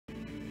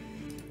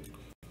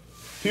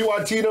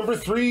PYT number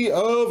 3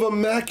 of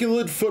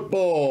Immaculate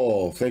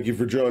Football. Thank you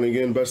for joining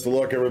in. Best of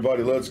luck,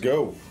 everybody. Let's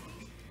go.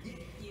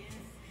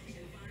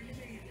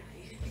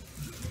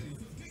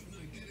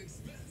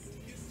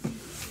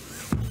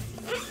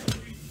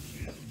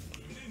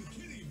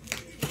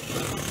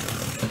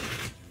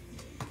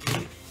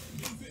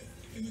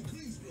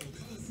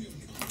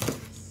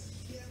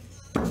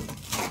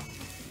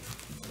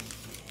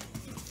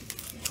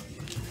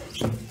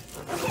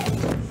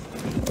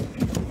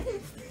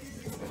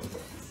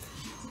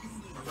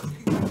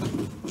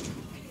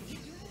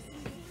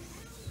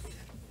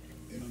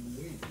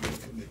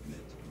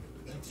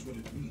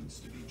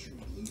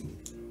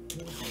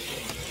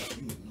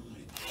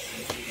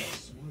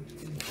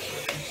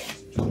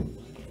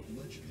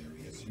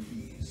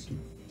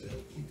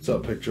 What's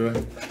up, Picture?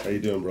 How you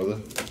doing, brother?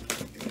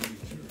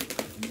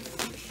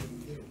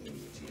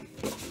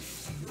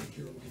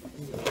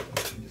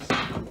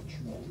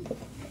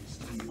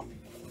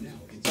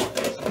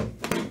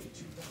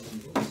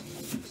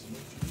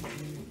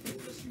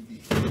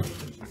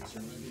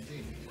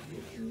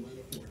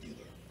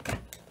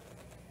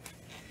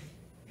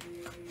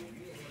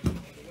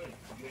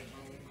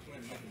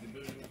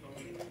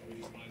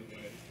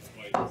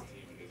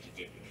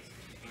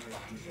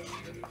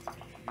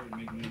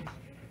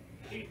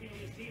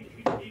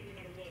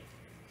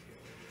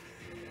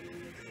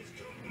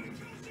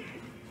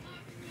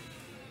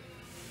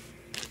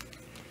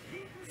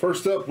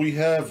 First up, we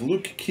have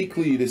Luke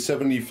Kuechly to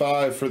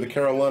 75 for the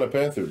Carolina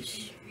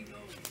Panthers.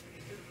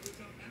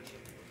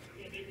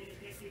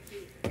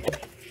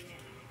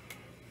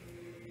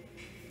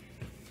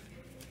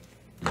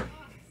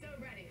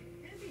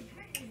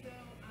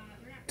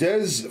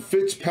 Des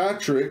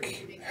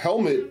Fitzpatrick,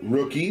 helmet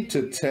rookie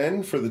to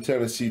 10 for the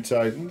Tennessee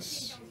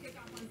Titans.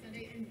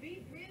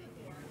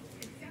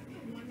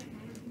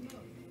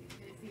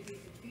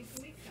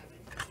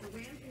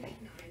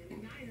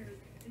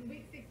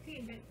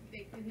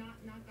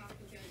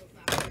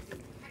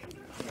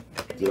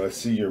 Did I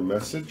see your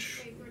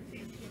message?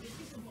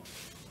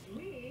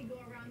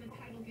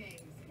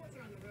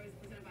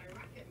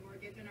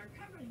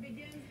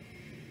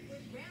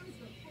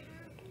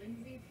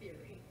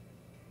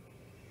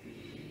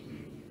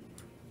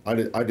 I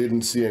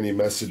didn't see any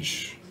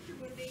message.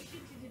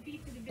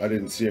 I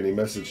didn't see any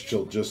message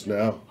till just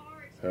now,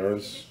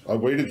 Harris. I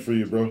waited for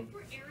you, bro.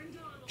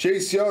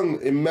 Chase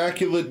Young,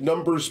 Immaculate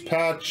numbers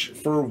patch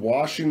for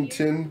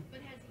Washington,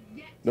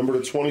 number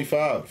to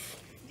 25.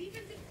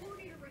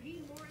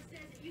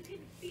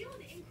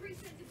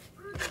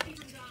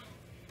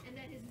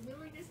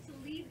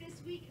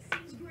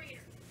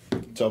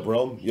 What's up,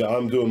 bro? Yeah,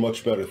 I'm doing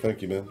much better.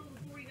 Thank you, man.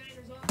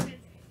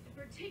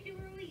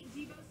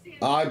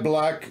 Eye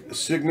black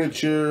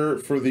signature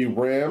for the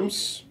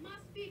Rams,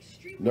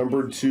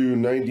 number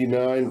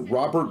 299,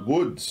 Robert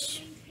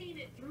Woods.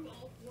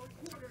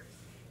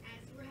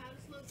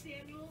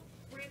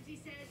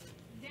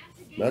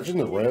 Imagine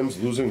the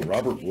Rams losing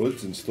Robert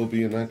Woods and still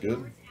being that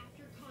good.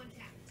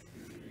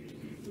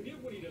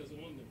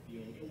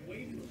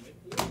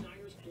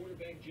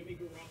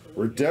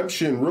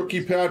 Redemption,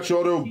 rookie patch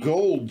auto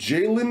gold,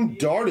 Jalen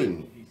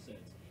Darden.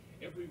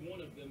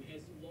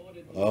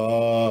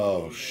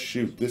 Oh,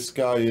 shoot. This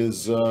guy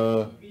is,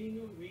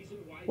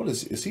 what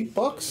is he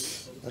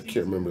Bucks? I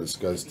can't remember this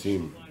guy's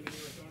team.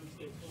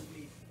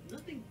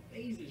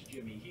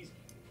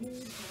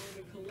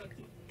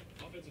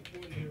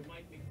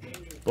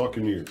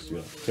 Buccaneers,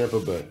 yeah. Tampa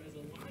Bay.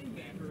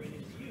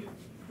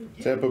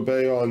 Tampa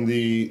Bay on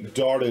the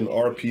Darden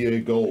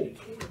RPA gold.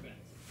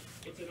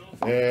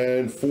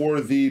 And for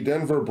the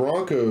Denver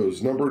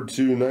Broncos, number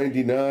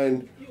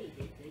 299,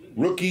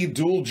 rookie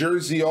dual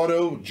jersey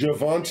auto,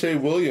 Javonte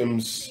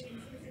Williams.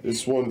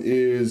 This one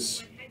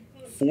is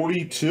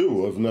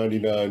 42 of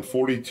 99.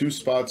 42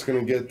 spots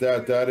going to get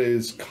that. That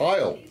is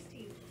Kyle.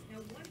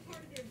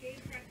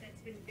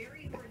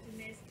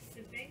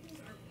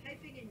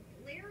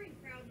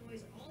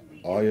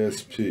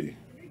 ISP.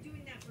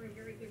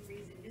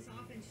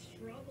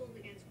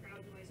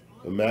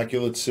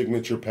 Immaculate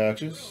signature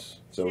patches.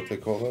 Is that what they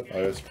call that?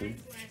 ISP?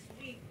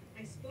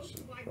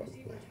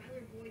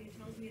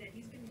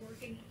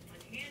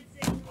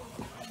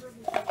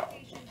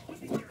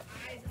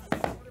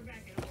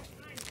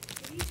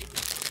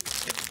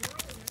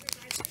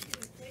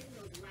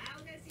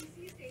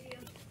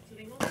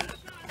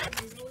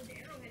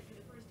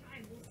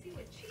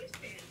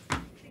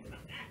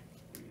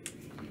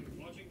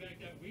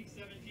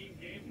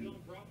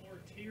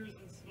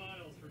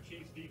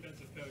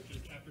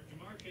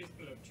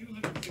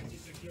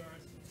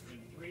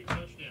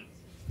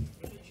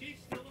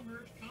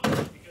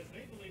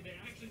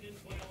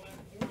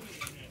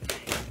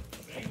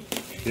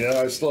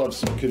 Yeah, I still have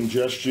some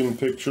congestion,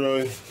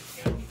 Pictroy.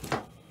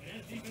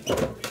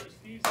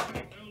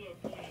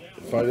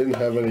 If I didn't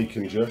have any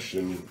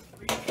congestion,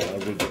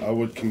 I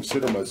would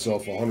consider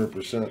myself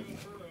 100%.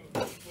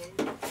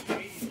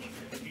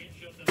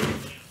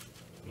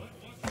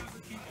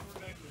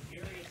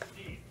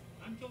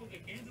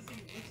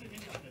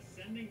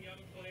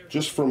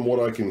 Just from what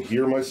I can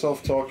hear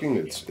myself talking,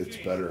 it's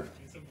better.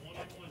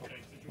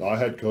 I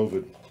had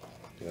COVID.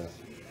 Yeah.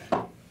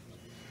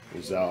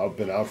 Was out. I've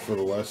been out for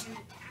the last,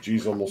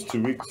 geez, almost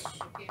 2 weeks.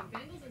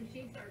 Bengals and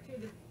Chiefs are two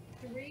of the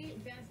three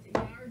best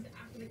yards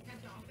after the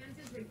catch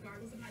offenses,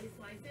 regardless of how you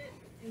slice it,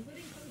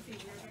 including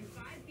postseason. There have been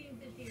 5 games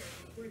this year.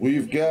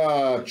 We've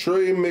got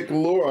Terry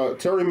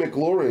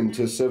McLaurin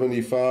to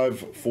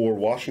 75 for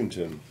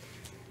Washington.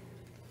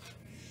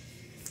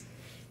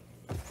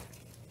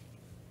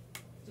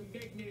 Some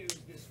big news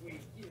this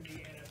week in the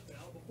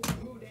NFL.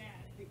 Before Who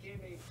Dat became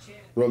a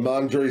champ.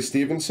 Ramondre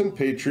Stevenson,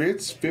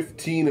 Patriots,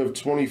 15 of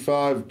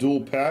 25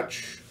 dual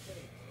patch.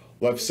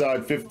 Left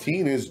side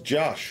 15 is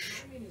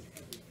Josh.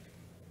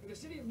 For the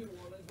city of New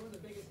Orleans, one of the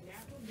biggest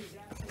natural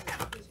disasters in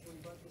history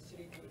brought the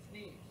city to its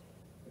knees.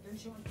 But then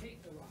Sean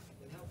Payton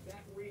arrived and helped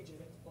that region,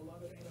 its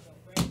beloved NFL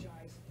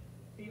franchise,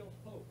 feel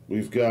hope.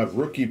 We've got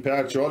rookie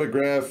patch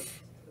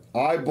autograph,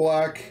 eye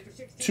black,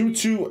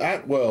 Tutu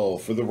Atwell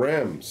for the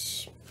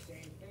Rams.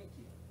 Saying thank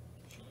you,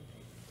 Sean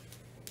Payton.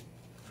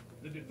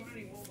 The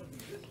defining moments of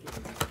this story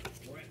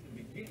were at the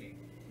beginning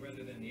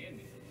rather than the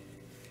ending.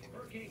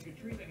 Hurricane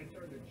Katrina had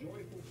turned a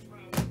joyful,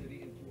 proud city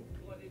into a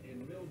flooded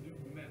and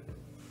mildewed mess.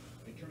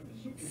 They turned the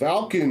Super Bowl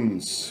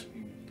Falcons.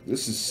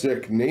 This is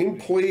sick.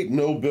 Nameplate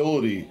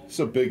nobility. It's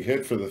a big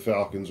hit for the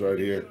Falcons right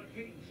here.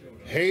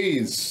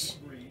 Hayes.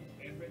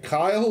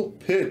 Kyle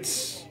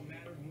Pitts.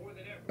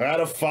 Out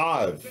of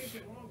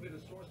 5.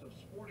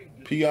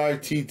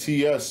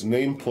 PITTS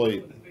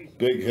nameplate.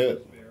 Big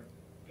hit.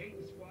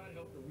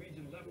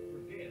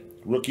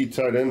 Rookie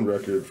tight end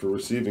record for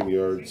receiving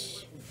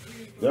yards.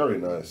 Very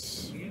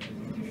nice.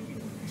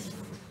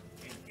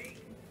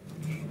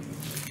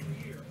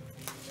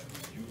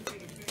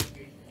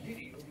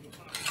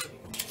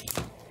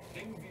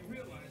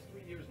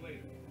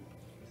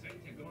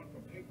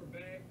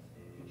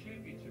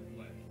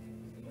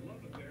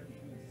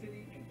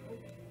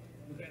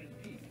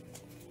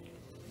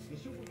 The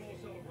Super Bowl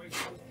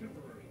celebration was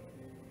temporary.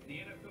 The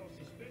NFL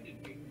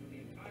suspended Payton for the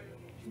entire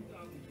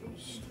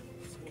 2012 season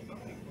for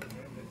something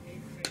program that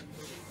came in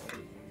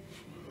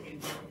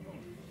Arizona.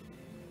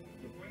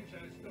 The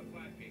franchise stuck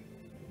by Payton.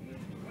 And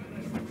at the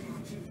twilight of his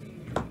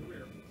 15-year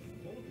career,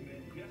 both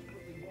men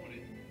desperately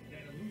wanted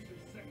that elusive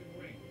second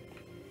ring.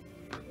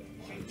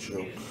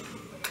 Joke.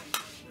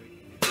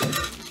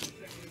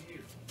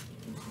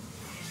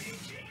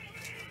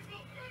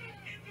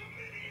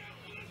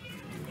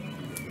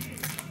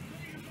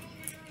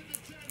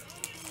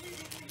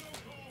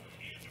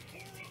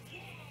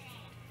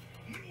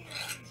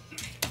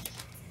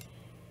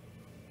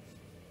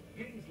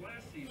 Payton's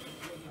last season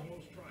was his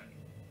most trying.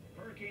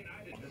 Hurricane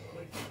Ida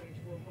displaced the Saints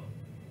for a month.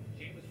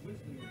 Jameis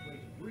Winston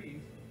replaced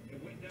Breeze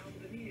and went down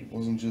with a knee injury.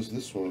 Wasn't just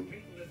this one.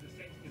 Payton led the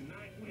Saints to 9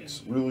 wins.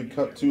 It's really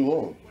cut too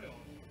long.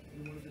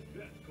 In one of his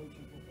best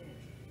coaching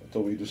performances. I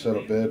thought we just had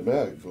a bad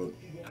mag, but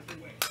He walked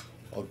away.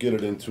 I'll get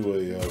it into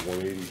a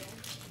 180.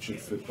 Should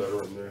fit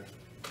better in there.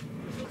 The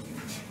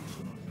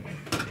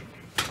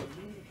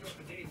looming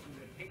trepidation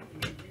that Payton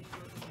may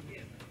resurface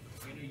again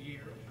in a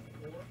year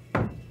or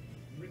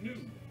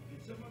renewed in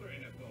some other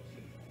NFL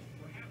city.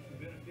 Perhaps the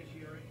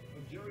beneficiary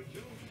of Jerry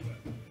Jones'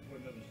 quest for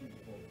another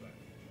Super Bowl back.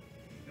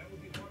 That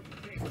would be hard to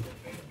take for a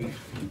fan base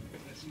that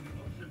through the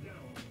ups and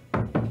downs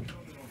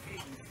counted on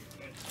Payton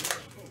as their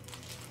coach.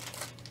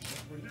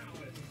 But for now,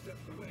 as he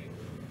steps away,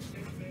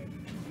 Saints fans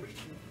will be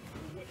grateful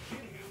for what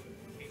did happen to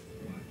Payton's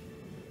life.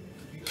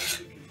 Be overly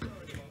concerned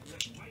about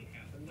what might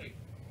happen later.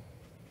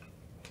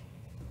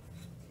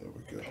 There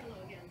we go.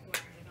 Hello again,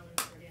 Squire NFL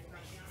insider Dan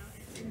Graziano.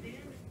 And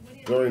Dan, what do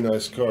you Very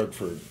nice card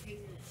for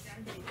Payton's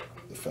strategy?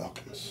 the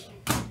Falcons.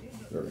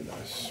 Very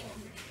nice.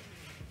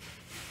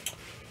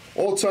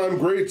 All-time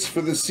greats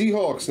for the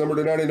Seahawks, number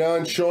to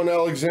 99, Sean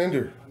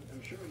Alexander.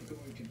 I'm sure he's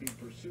going to be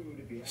pursued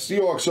if he has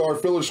Seahawks are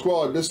filler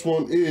squad. This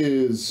one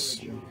is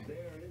a job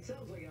there. And it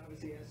sounds like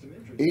obviously he has some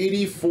interest.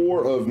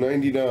 84 of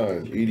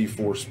 99,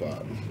 84 spot. I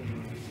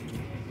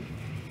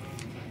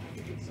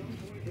think at some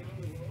point down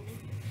the road,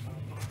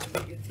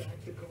 possibly gets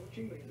back to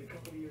coaching. But he has a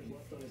couple of years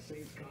left on his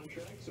Saints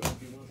contract, so if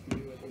he wants to do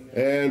it in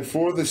that. And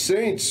for the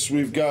Saints,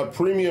 we've got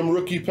premium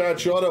rookie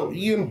patch auto,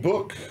 Ian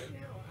Book. Now,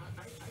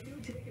 I do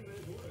take him at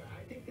his word.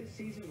 I think this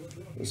season was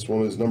rough. This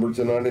one is numbered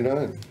to 99.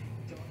 Talking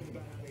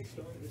about how they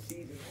started the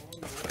season on the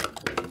road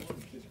for a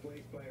month,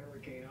 displaced by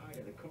Hurricane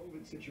Ida, the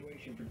COVID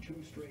situation for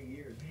 2 straight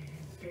years.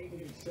 Payton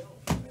himself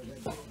has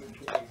had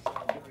COVID twice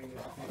during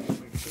this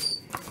pandemic. So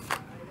I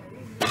think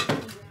he's turned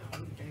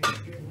around and he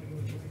feels like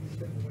it was right to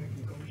step away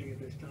from coaching at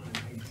this time. I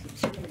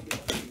sincerely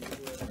doubt that he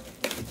will,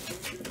 in the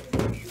short term,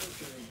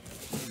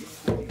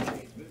 make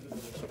these days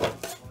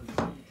visible on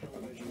some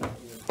television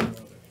network or other.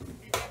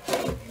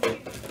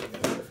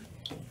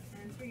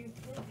 And so you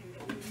told him that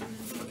we were going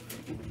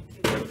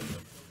to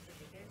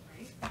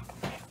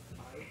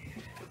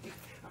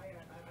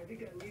I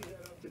think I leave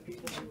that up to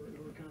people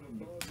who are kind of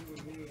above you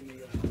and me and the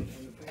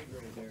pay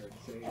grade there and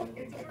say I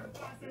think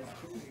that's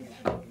proving it's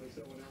probably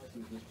someone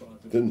else's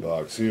responsibility. Thin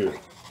box here. You know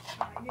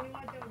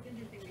what, though, it's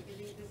interesting because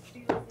you just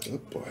feel like Oh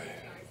boy. so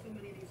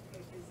many of these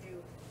coaches who,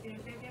 you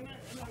know, they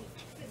might sit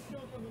still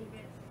for a little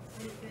bit,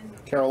 but it's been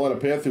Carolina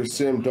Panthers,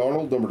 Sam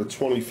Darnold, number to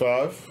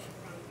 25.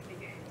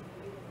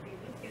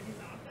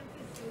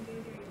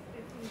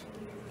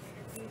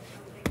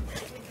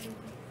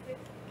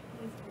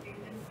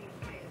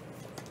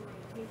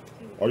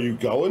 Are you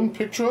going,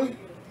 Picktroy?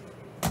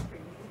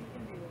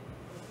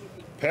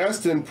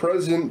 Past and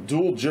present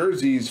dual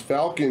jerseys,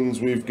 Falcons,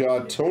 we've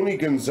got Tony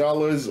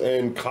Gonzalez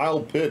and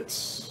Kyle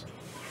Pitts.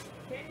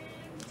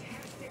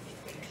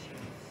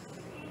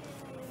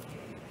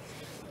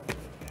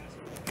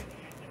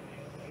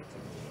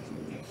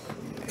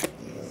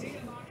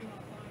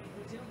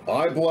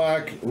 Eye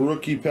black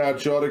rookie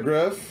patch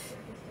autograph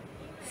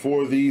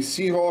for the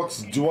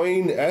Seahawks,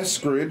 Dwayne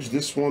Eskridge.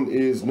 This one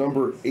is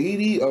number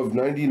 80 of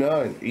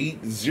 99.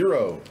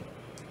 80.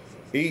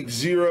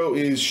 80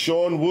 is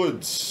Sean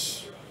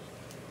Woods.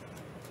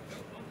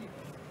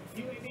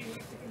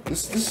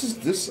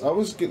 This I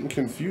was getting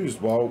confused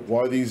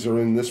why these are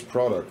in this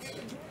product.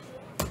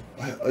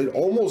 It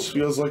almost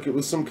feels like it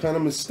was some kind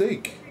of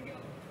mistake.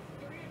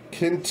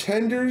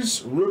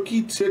 Contenders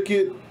rookie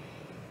ticket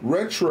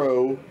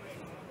retro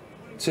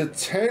to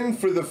 10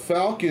 for the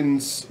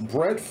Falcons,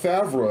 Brett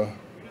Favre.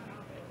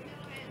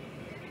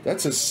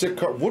 That's a sick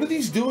card. What are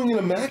these doing in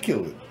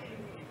Immaculate?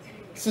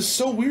 This is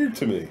so weird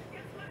to me.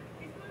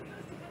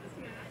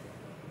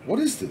 What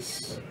is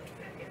this?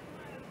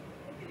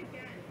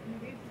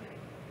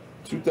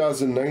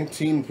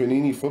 2019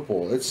 Panini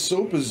football. It's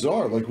so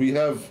bizarre. Like, we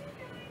have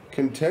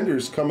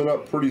contenders coming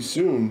up pretty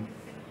soon.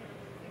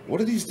 What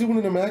are these doing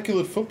in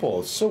Immaculate football?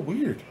 It's so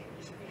weird.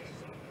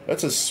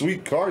 That's a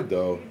sweet card,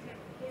 though,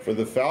 for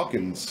the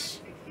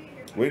Falcons.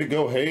 Way to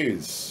go,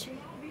 Hayes.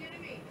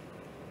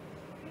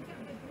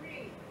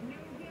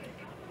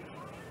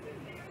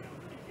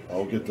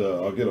 I'll get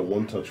a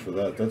one touch for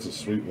that. That's a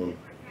sweet one.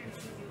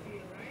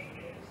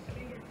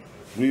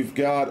 We've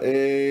got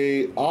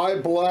a eye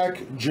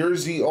black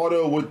jersey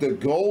auto with the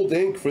gold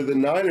ink for the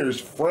Niners,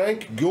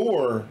 Frank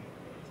Gore,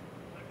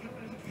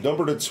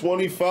 number to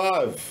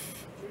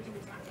 25.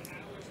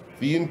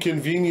 The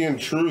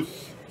Inconvenient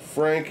Truth,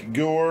 Frank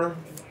Gore.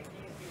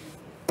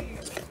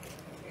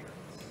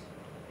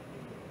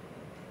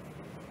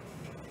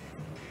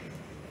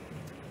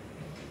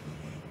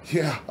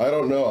 Yeah, I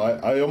don't know.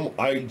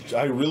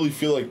 I really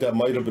feel like that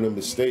might have been a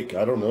mistake.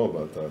 I don't know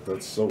about that.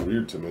 That's so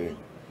weird to me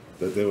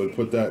that they would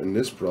put that in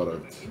this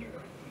product.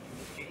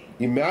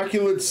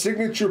 Immaculate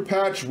signature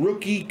patch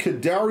rookie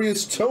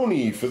Kadarius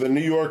Toney for the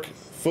New York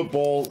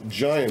Football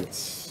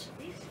Giants.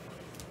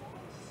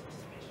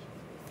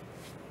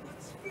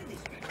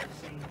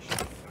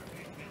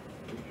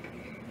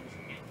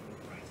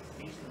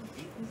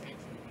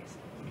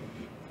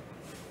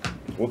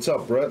 What's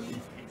up, Brett?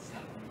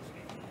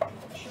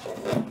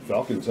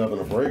 Falcons having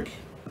a break.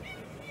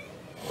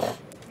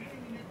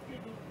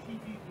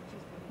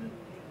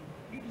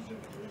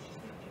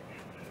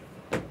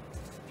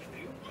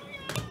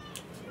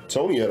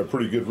 Tony had a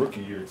pretty good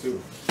rookie year,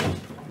 too.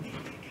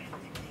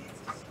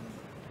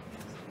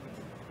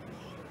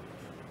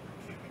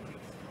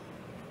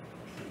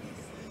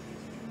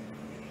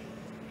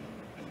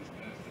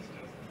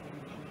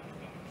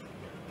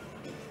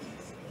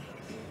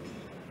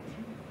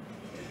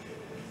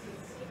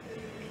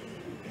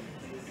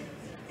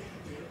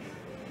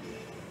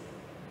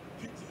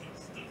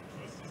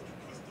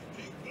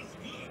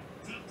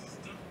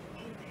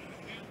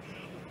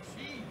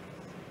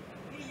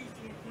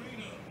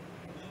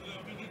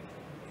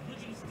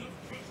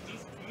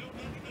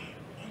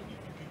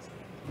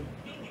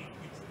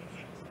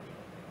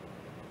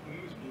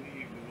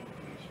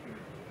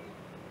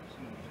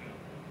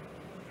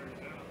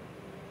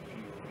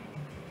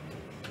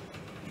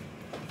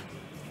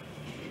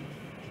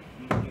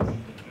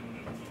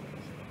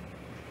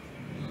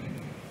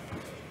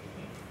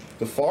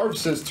 The Favre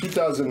says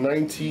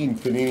 2019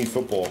 Panini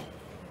football.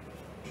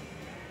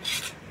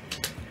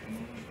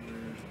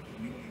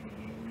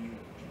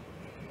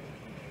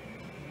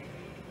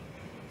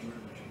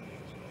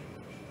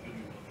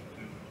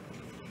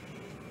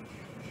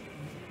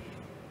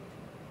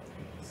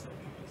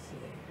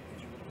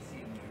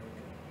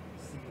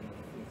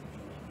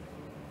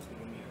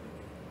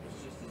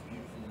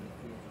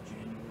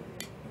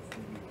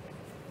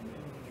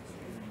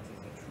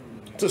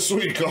 It's a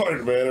sweet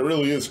card, man. It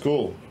really is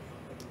cool.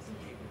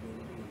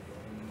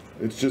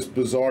 It's just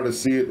bizarre to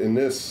see it in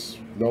this,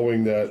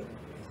 knowing that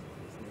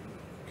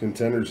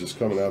Contenders is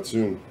coming out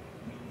soon.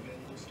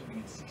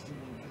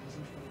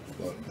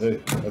 But hey,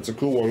 that's a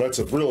cool one. That's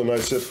a really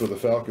nice hit for the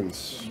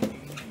Falcons.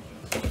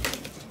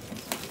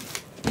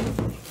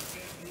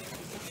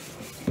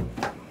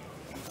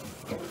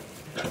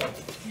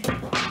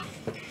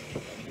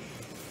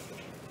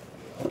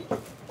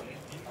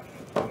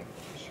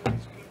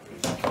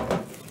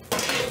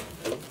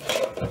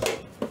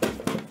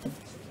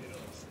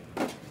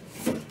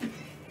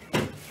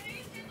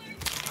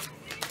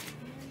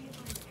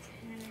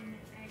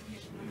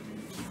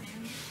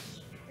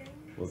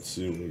 Let's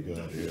see what we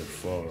got here.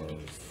 Favre.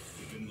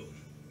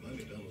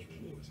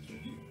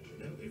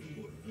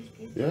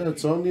 Yeah,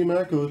 it's on the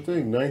Immaculate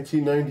thing.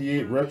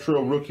 1998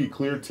 retro rookie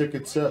clear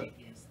ticket set.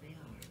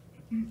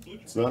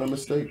 It's not a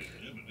mistake.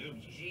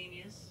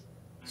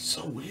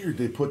 So weird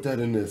they put that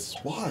in this.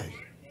 Why?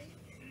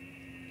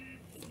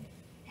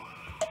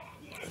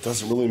 It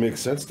doesn't really make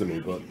sense to me,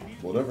 but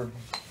whatever.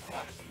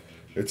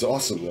 It's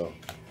awesome though.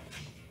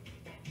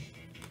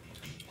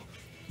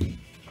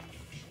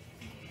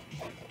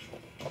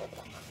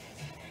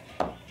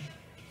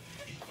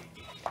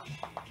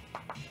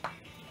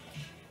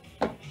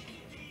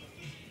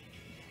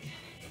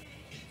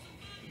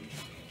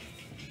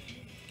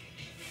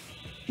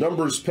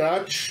 Numbers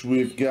patch,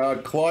 we've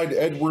got Clyde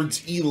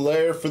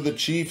Edwards-Helaire for the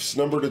Chiefs,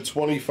 number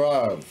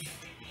 /25.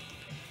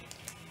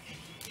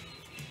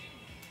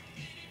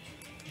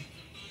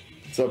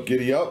 What's up,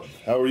 Giddy Up?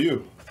 How are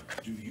you?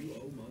 Do you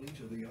owe money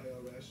to the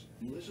IRS?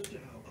 Listen to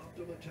how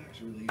Optima Tax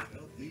Relief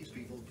helped these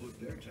people put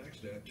their tax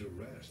debt to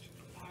rest.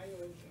 I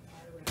owe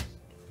the IRS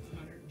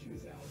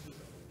 $102,000.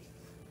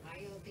 I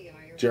owe the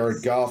IRS.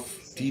 Jared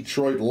Goff,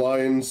 Detroit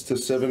Lions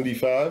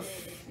 /75. At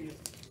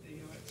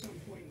some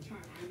point in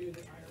time, I knew the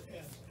IRS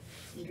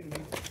was going to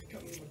be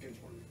coming looking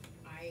for me.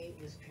 I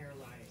was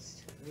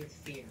paralyzed with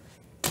fear.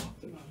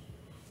 Optima.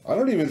 I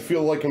don't even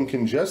feel like I'm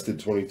congested,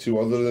 22,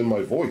 other than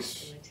my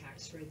voice.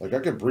 Like I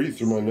could breathe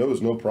through my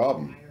nose, no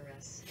problem.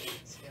 IRS still.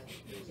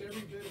 There's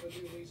every bit of a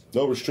new lease.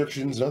 No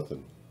restrictions,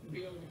 nothing.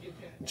 Be able to get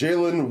that.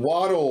 Jalen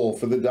Waddle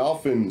for the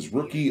Dolphins,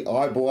 rookie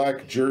eye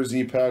black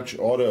jersey patch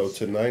auto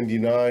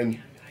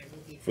 /99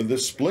 for the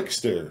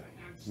Splickster.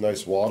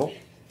 Nice Waddle.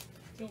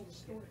 Tell the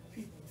story.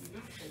 People do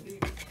not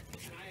believe it.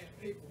 And I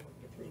have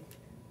paperwork to prove it.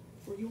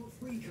 For your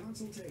free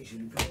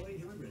consultation, call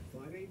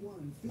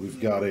 800-581. We've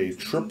got a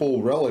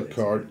triple relic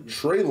card.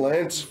 Trey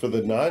Lance for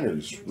the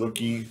Niners,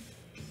 rookie.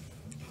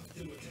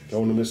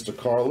 Going to Mr.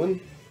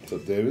 Carlin. What's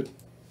up, David?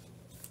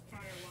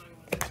 Fire one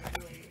was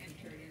really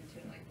entered into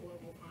like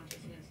global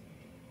consciousness.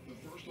 The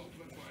first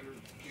Ultimate Fighter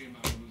came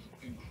out was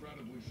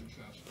incredibly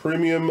successful.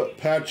 Premium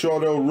patch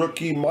auto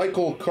rookie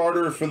Michael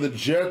Carter for the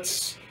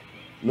Jets,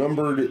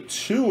 numbered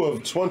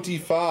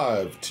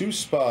 2/25,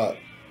 2-spot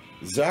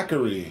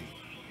Zachary.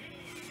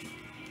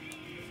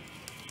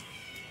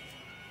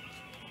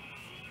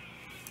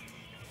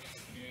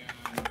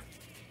 And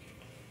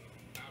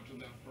after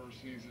that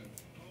first season,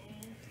 oh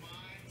my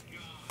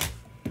God.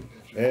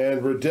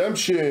 And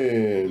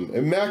redemption,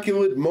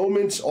 Immaculate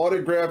Moments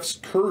autographs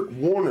Kurt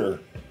Warner.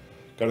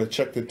 Got to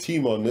check the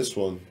team on this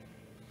one.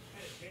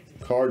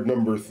 Card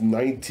number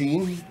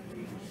 19.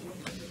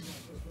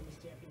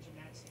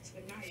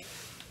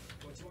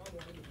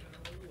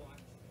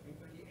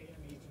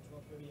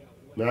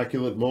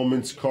 Immaculate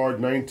Moments card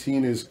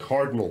 19 is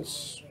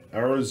Cardinals,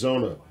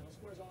 Arizona.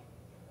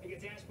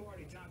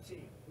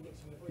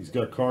 He's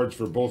got cards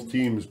for both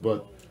teams,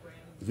 but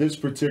this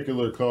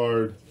particular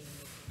card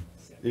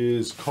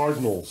is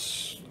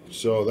Cardinals.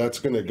 So that's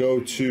going to go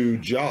to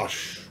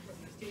Josh,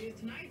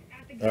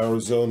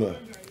 Arizona.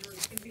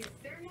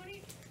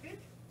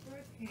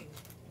 You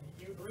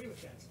agree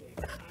with that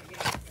statement?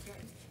 Yeah. Okay.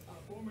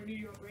 Former New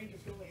York Rangers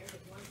goalie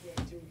Henrik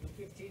Lundqvist, who for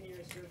 15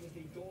 years served as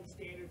the gold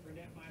standard for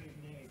net minors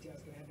in the NHL,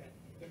 is going to have that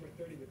number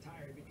 30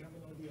 retired,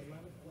 becoming only the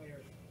 11th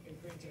player in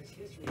franchise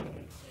history to have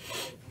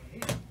on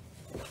him.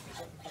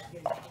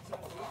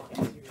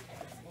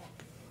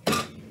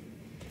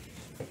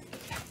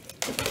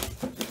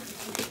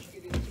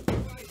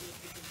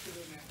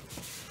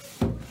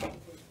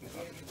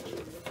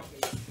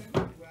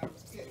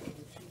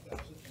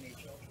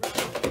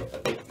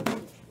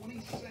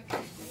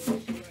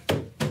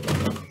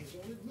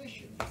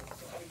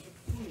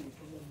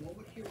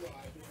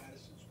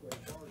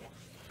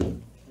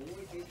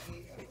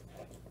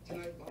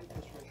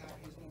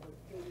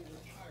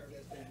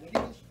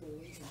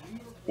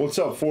 What's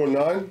up,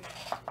 4-9?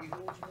 He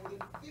holds more than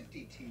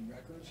 50 team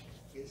records,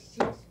 is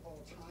 6th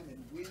all-time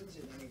in wins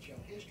in NHL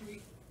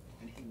history,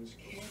 and he was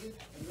candid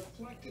and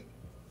reflective.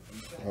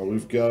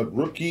 We've got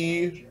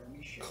rookie,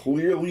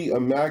 clearly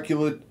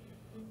immaculate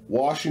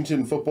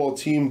Washington football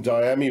team,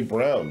 Diami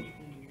Brown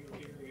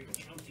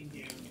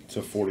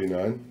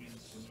 /49.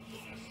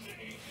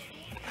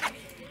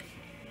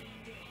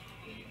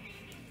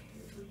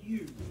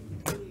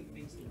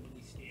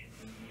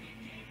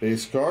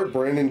 Base card,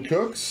 Brandon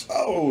Cooks.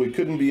 Oh, it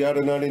couldn't be out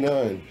of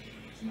 99.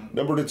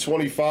 Number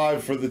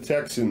 /25 for the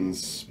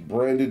Texans,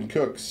 Brandon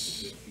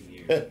Cooks.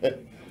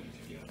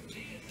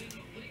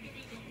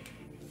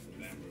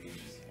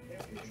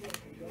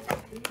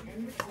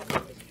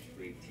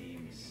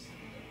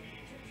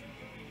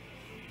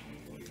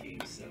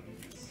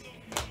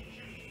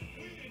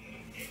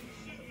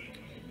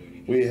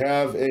 We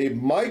have a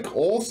Mike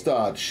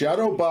Alstott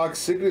shadow box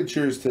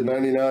signatures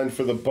 /99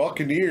 for the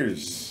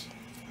Buccaneers.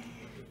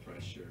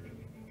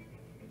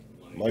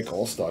 Mike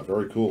Alstott,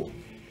 very cool.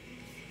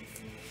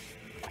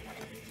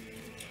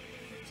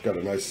 It's got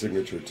a nice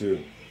signature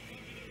too.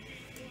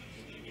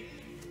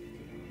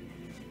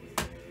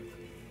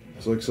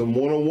 It's like some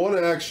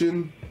 101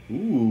 action.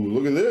 Ooh,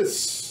 look at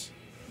this.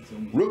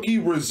 Rookie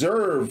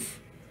reserve.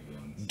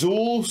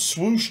 Dual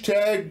swoosh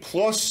tag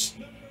plus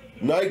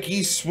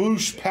Nike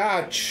swoosh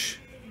patch.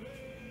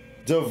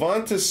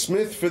 Devonta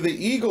Smith for the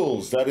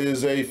Eagles. That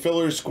is a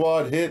filler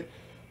squad hit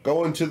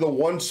Going to the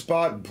one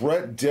spot,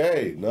 Brett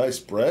Day. Nice,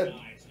 Brett.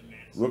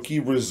 Rookie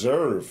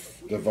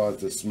reserve,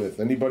 Devonta Smith.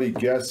 Anybody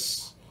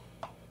guess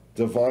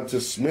Devonta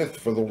Smith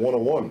for the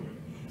 101? I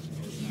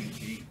was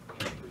 19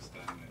 the first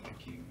time I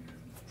came here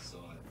and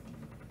saw it.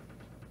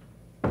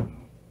 And,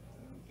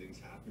 things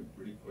happened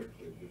pretty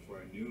quickly. Before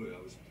I knew it,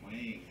 I was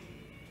playing.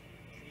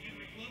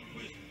 Henrik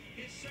Lundqvist,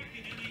 his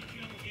second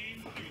NHL game.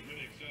 He was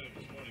really excited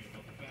this morning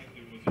about the fact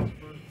that it was his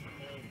first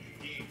home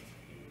game.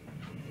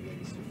 The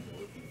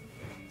support from the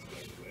fans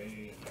right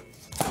away, and it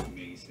was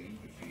amazing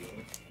to feel.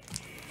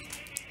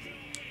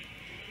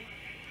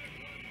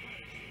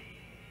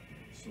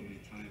 So many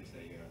times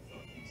that year I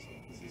thought to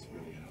myself, is this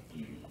really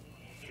happening?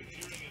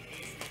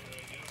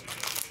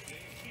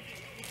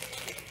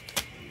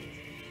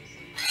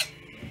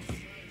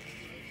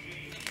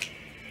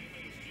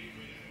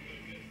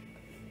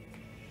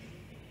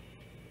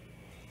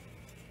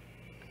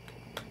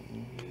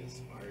 It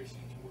inspires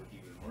you to work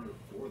even harder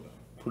for them.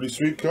 Pretty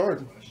sweet card.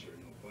 Pressure,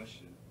 no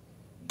question.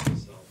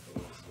 Yourself,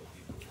 but also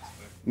people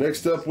expect.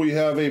 Next up, we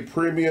have a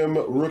premium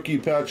rookie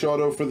patch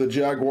auto for the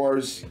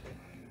Jaguars.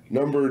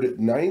 Numbered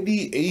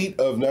 98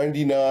 of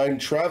 99.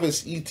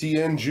 Travis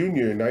Etienne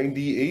Jr.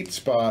 98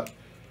 spot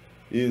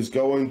is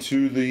going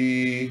to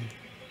the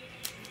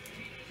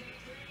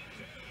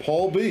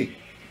Paul B.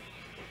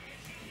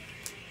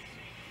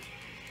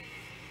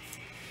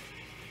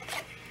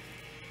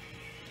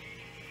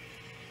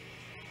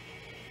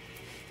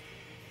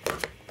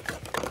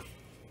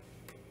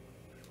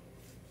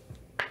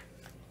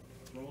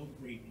 For all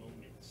great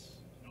moments,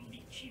 and all the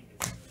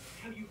achievements,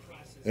 how do you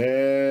process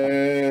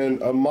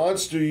And a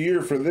monster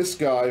year for this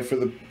guy, for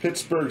the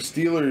Pittsburgh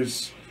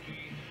Steelers.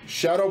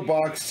 Shadow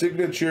box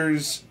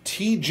signatures,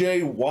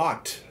 TJ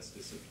Watt. That's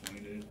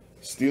disappointed.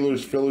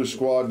 Steelers filler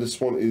squad. This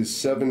one is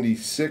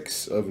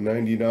 76 of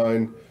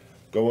 99.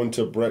 Going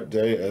to Brett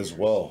Day as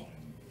well.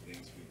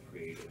 Things we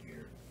created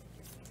here.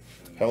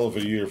 Hell of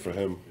a year for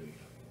him.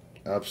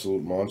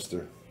 Absolute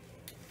monster.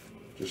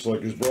 Just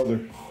like his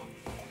brother.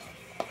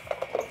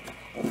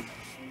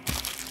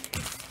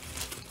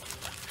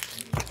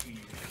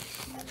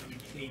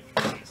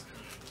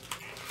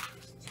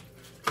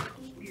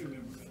 What do you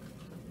remember?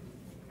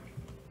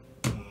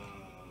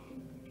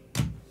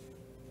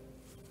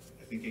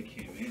 I think I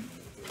came in the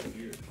third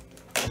year.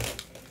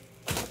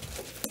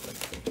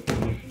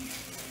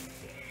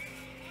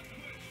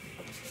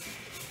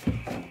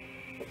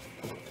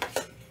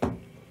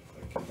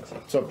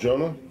 What's up,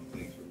 Jonah?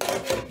 Things were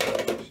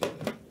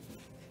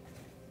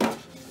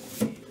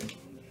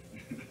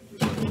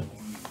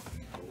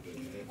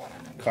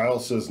Kyle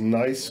says,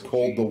 nice,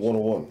 called the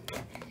 101.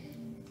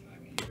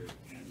 I'm here,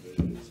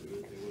 and it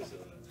was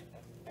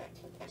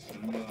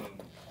kind of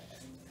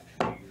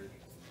a weird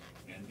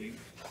ending,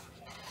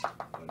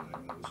 but I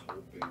was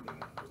hoping that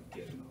I would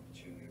get an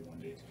opportunity one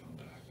day to come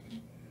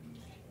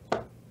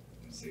back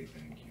and say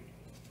thank you.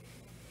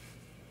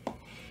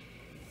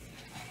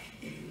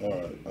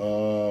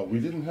 Alright, we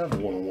didn't have a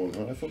 101,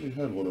 huh? I thought we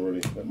had one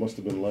already. That must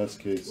have been last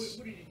case.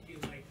 What did it feel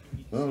like when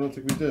you No, I don't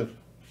think we did.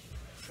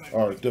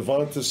 Alright,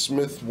 Devonta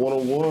Smith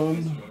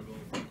 101. Struggle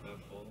with that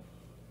fall.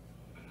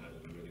 I had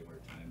a really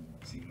hard time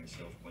seeing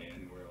myself play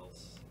anywhere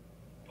else,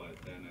 but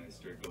then I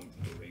started going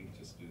to the rink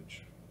just to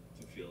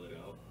feel it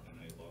out, and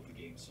I loved the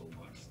game so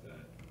much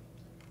that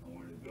I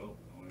wanted to go.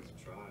 I wanted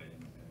to try,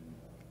 and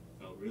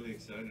felt really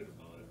excited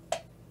about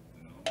it.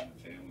 You know, my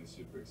family was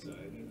super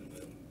excited, and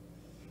then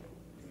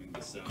during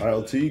the summer,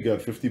 Kyle T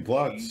got 50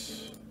 plots.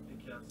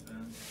 Hey, Cavs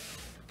fans.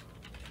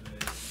 Today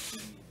is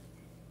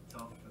a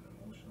tough and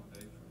emotional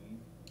day for me.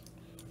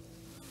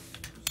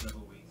 For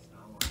several weeks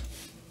now, I'm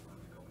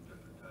undergoing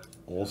different types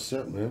of All tests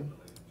set, man.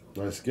 related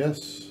to Nice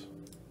guess.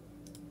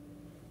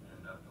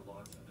 And after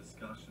lots of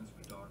discussions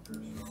with doctors,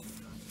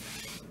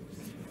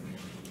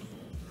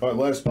 Alright,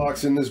 last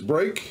box in this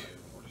break.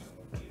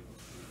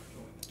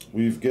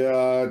 We've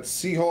got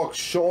Seahawks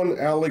Sean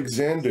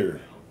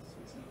Alexander.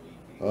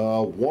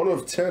 1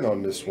 of 10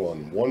 on this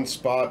one. One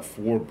spot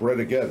for Brett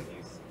again.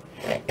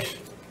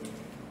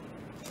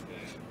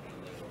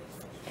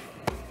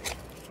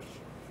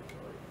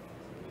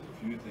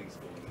 few things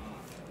going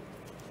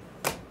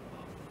on.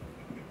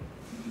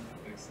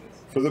 Fix this.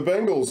 For the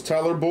Bengals,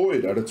 Tyler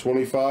Boyd out of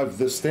 25,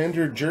 the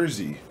standard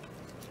jersey.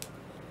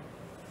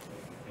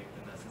 take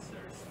the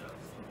necessary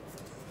steps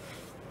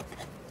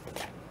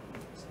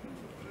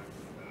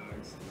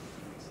towards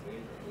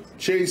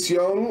Chase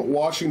Young,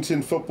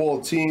 Washington football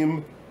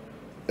team,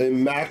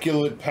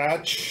 Immaculate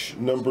patch,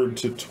 numbered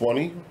to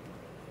 20. to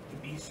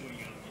be so young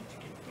and to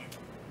confront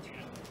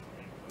talent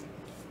like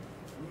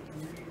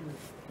where do your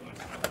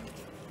thoughts on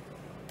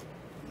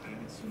I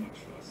had so much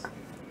trust in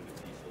the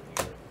people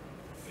here.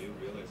 They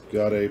realized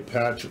Got a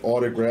patch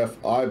autograph,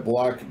 eye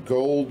black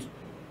gold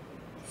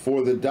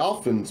for the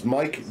Dolphins,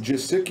 Mike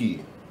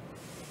Gesicki,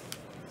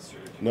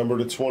 number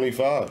to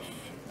 25.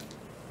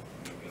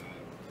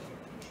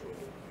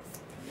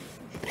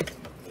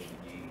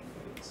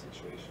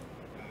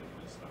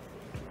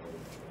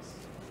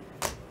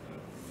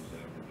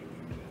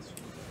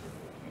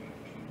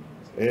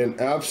 An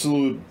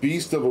absolute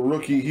beast of a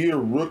rookie here.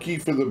 Rookie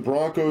for the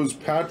Broncos,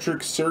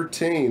 Patrick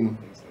Surtain.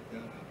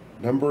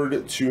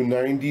 Numbered to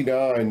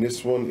 99.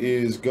 This one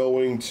is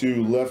going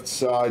to left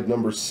side,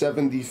 number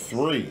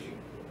 73.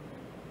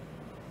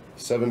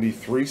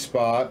 73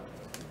 spot.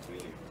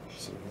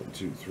 So 1,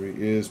 2, 3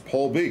 is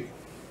Paul B.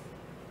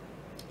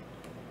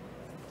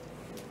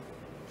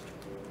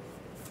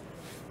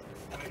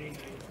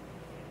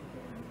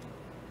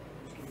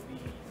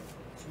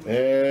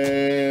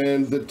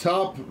 And the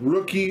top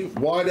rookie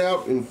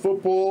wideout in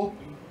football,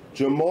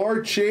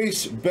 Jamar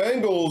Chase,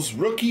 Bengals,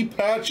 rookie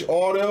patch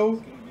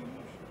auto,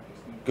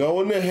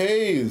 going to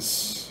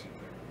Hayes.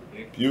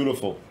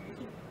 Beautiful.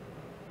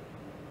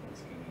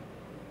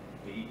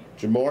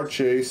 Jamar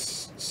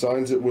Chase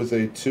signs it with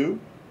a 2.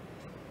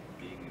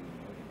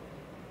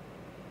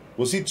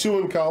 Was he 2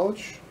 in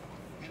college?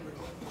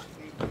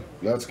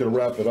 That's going to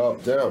wrap it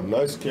up. Down.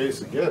 Nice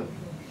case again.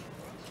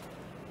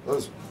 That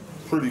was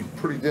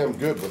pretty damn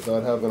good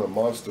without having a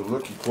monster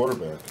rookie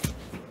quarterback.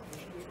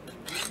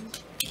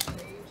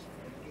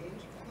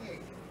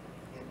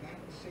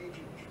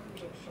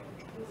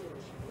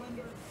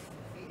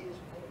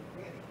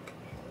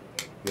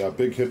 Yeah,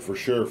 big hit for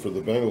sure for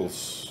the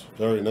Bengals.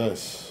 Very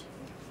nice.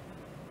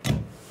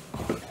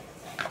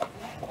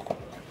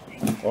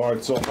 All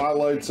right, so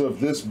highlights of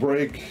this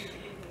break.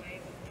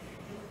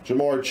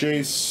 Jamar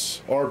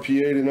Chase,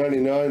 RPA to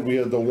 99. We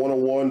had the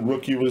 101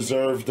 rookie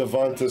reserve,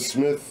 Devonta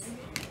Smith.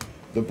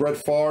 The Brett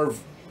Favre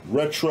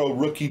retro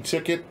rookie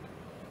ticket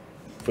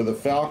for the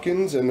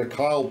Falcons, and the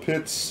Kyle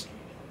Pitts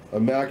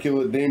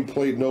Immaculate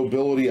nameplate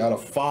nobility out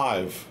of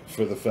 5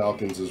 for the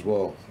Falcons as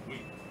well.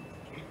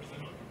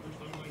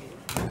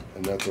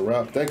 And that's a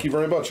wrap. Thank you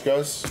very much,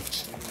 guys.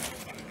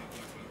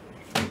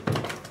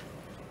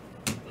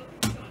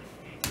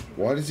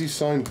 Why does he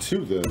sign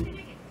 2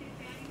 then?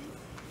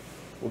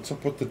 What's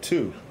up with the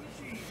 2?